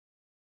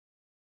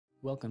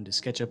Welcome to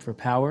Sketchup for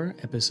Power,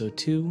 Episode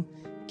 2,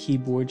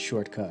 Keyboard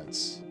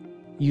Shortcuts.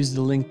 Use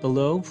the link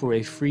below for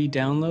a free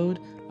download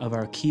of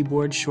our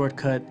keyboard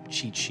shortcut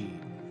cheat sheet.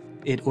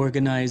 It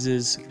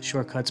organizes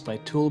shortcuts by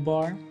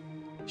toolbar,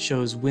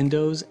 shows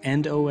Windows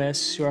and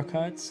OS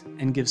shortcuts,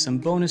 and gives some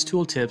bonus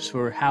tool tips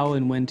for how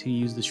and when to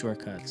use the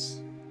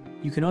shortcuts.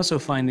 You can also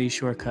find these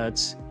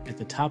shortcuts at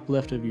the top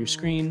left of your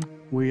screen,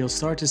 where you'll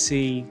start to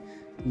see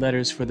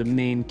letters for the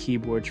main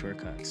keyboard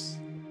shortcuts.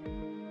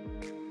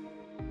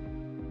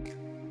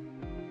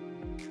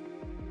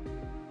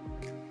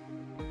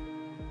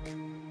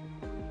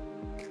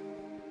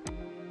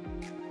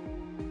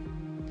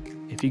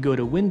 If you go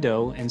to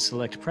Window and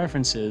select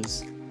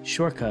Preferences,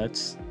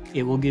 Shortcuts,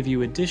 it will give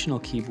you additional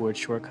keyboard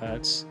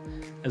shortcuts,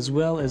 as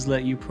well as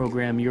let you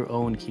program your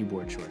own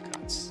keyboard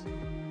shortcuts.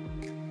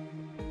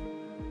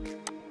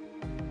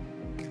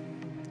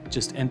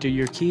 Just enter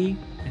your key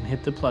and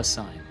hit the plus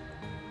sign.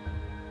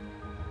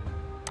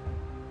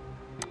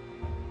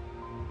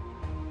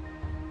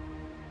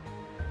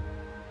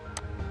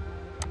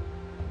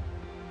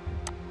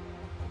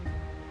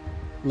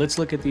 Let's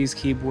look at these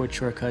keyboard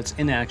shortcuts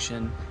in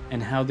action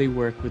and how they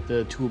work with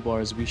the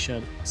toolbars we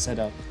set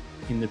up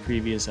in the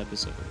previous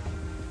episode.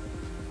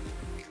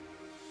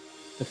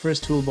 The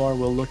first toolbar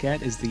we'll look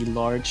at is the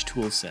large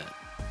tool set.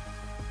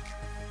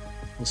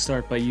 We'll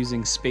start by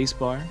using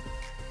spacebar.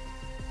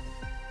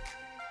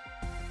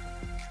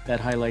 That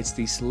highlights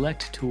the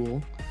select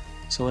tool,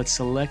 so let's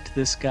select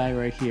this guy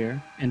right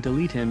here and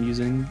delete him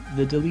using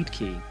the delete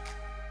key.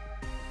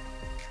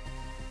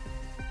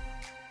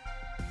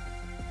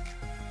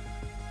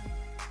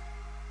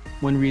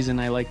 One reason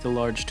I like the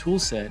large tool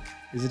set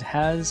is it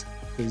has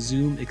the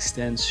Zoom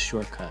Extends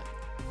shortcut,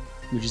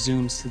 which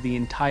zooms to the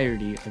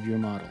entirety of your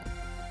model.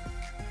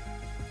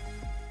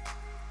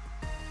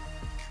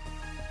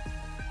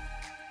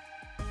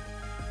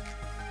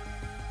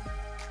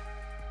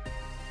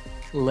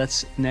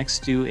 Let's next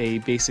do a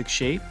basic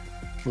shape.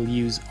 We'll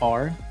use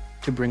R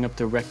to bring up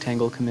the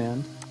rectangle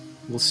command.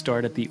 We'll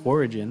start at the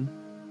origin.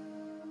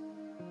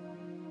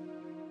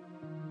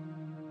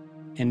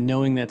 And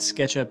knowing that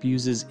Sketchup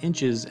uses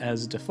inches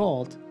as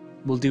default,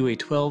 we'll do a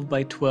 12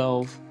 by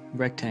 12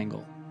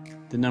 rectangle.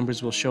 The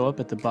numbers will show up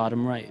at the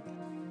bottom right.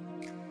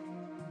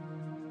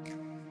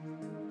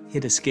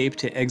 Hit Escape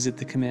to exit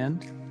the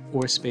command,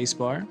 or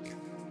spacebar.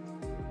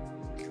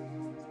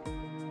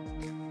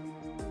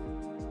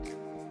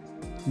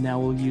 Now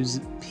we'll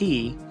use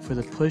P for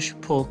the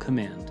push-pull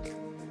command.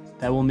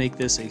 That will make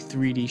this a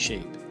 3D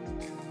shape.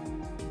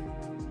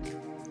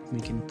 We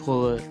can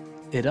pull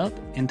it up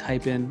and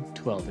type in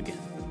 12 again.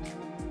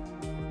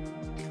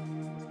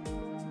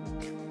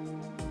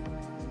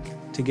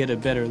 To get a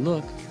better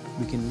look,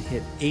 we can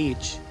hit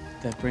H,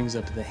 that brings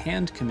up the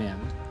hand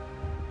command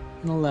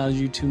and allows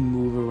you to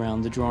move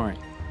around the drawing.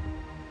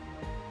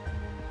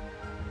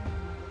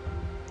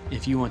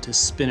 If you want to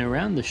spin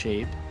around the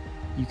shape,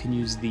 you can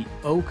use the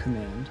O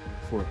command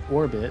for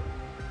orbit,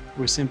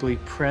 or simply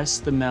press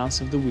the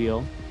mouse of the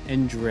wheel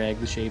and drag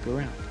the shape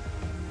around.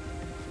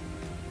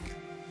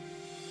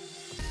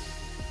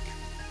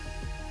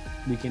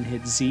 We can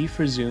hit Z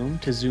for zoom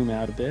to zoom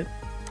out a bit.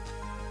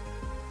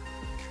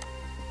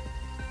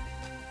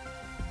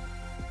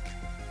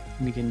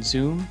 We can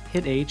zoom,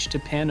 hit H to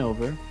pan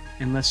over,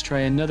 and let's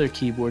try another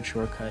keyboard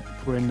shortcut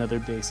for another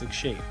basic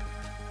shape.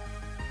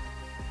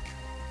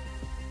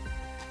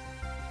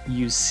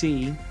 Use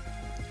C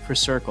for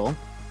circle,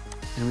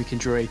 and we can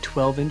draw a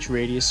 12-inch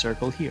radius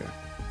circle here.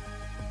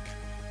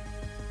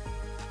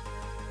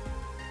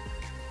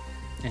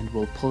 And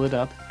we'll pull it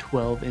up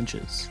 12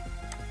 inches.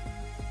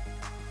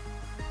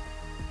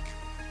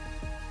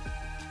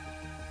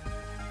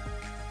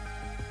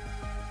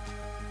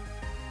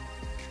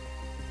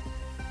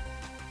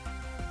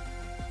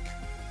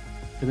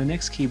 For the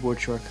next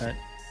keyboard shortcut,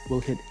 we'll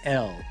hit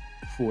L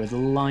for the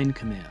line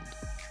command.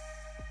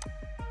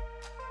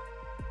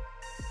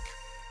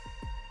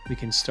 We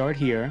can start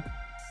here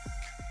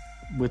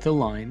with a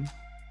line.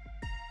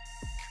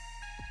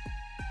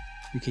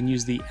 We can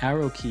use the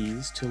arrow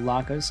keys to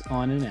lock us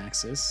on an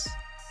axis.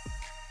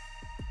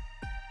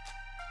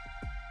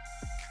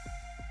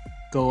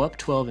 Go up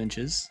 12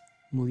 inches.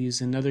 We'll use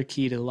another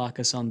key to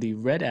lock us on the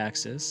red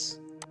axis,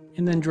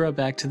 and then draw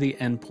back to the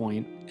end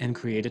point and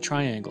create a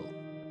triangle.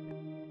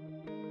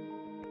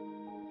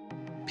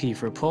 P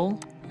for pull,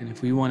 and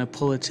if we want to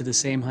pull it to the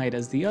same height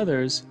as the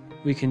others,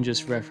 we can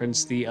just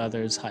reference the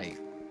other's height.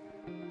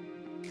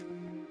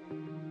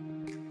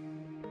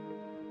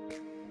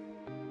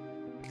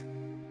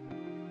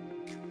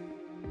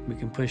 We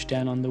can push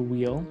down on the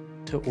wheel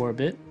to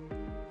orbit,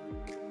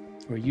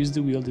 or use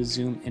the wheel to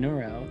zoom in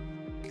or out.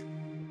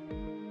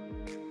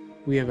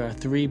 We have our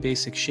three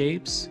basic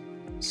shapes: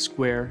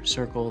 square,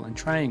 circle, and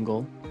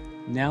triangle.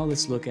 Now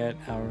let's look at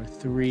our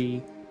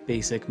three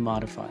basic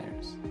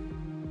modifiers.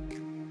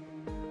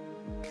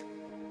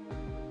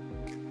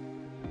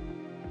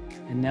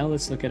 And now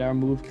let's look at our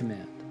move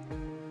command.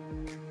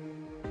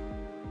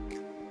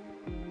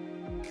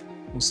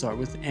 We'll start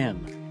with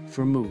M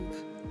for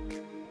move,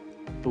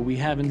 but we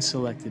haven't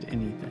selected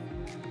anything.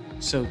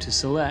 So to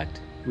select,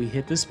 we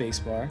hit the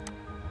spacebar.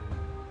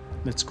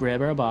 Let's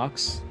grab our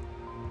box.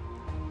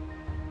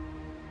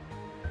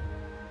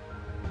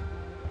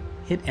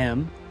 Hit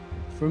M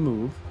for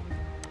move.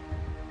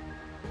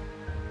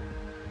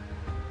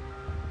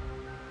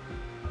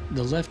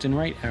 The left and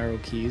right arrow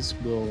keys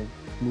will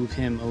move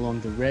him along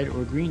the red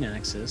or green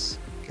axis,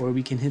 or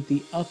we can hit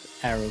the up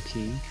arrow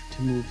key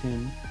to move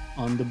him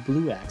on the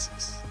blue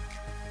axis.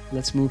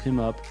 Let's move him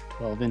up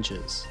 12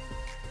 inches.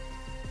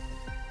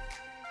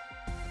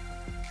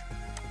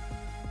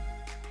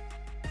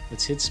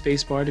 Let's hit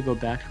spacebar to go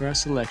back to our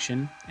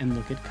selection and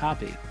look at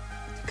copy.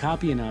 To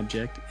copy an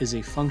object is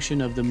a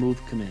function of the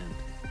move command.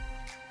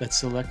 Let's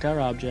select our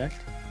object,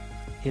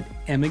 hit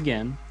M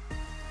again,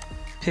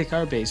 pick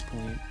our base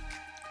point,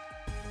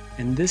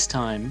 and this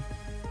time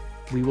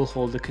we will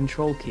hold the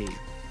control key.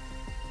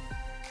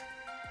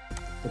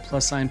 The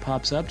plus sign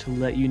pops up to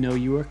let you know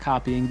you are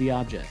copying the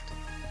object.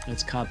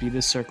 Let's copy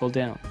this circle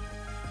down.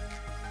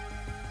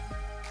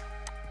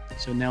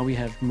 So now we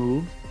have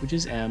move, which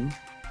is M,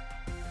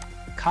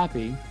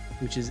 copy,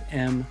 which is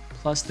M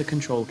plus the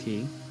control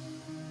key.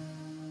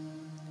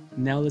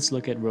 Now let's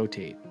look at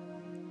rotate.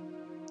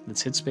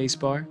 Let's hit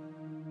spacebar.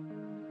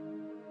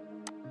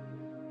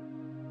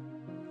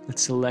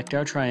 Let's select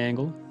our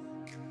triangle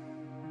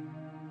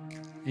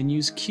and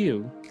use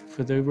Q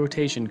for the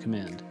rotation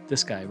command,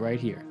 this guy right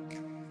here.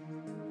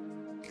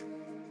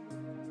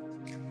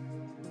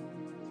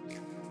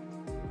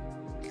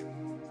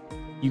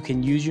 You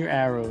can use your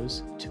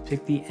arrows to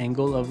pick the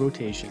angle of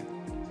rotation.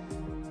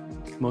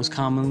 Most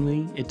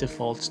commonly, it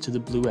defaults to the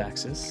blue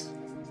axis.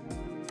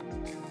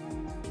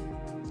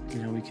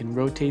 Now we can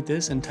rotate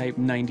this and type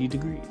 90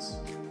 degrees.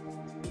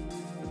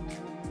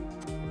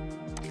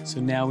 So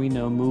now we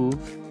know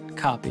move,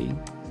 copy,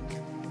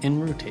 and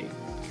rotate.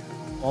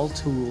 All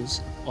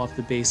tools off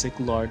the basic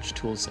large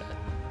tool set.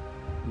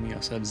 And we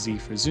also have Z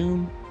for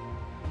zoom,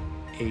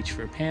 H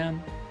for pan,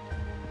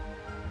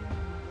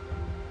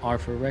 R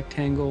for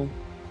rectangle,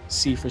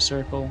 C for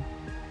circle,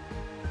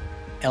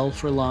 L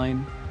for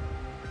line,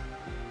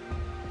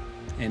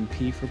 and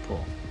P for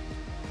pull.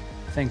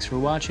 Thanks for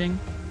watching.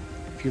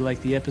 If you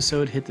like the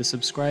episode, hit the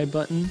subscribe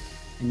button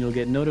and you'll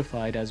get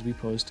notified as we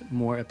post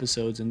more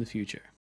episodes in the future.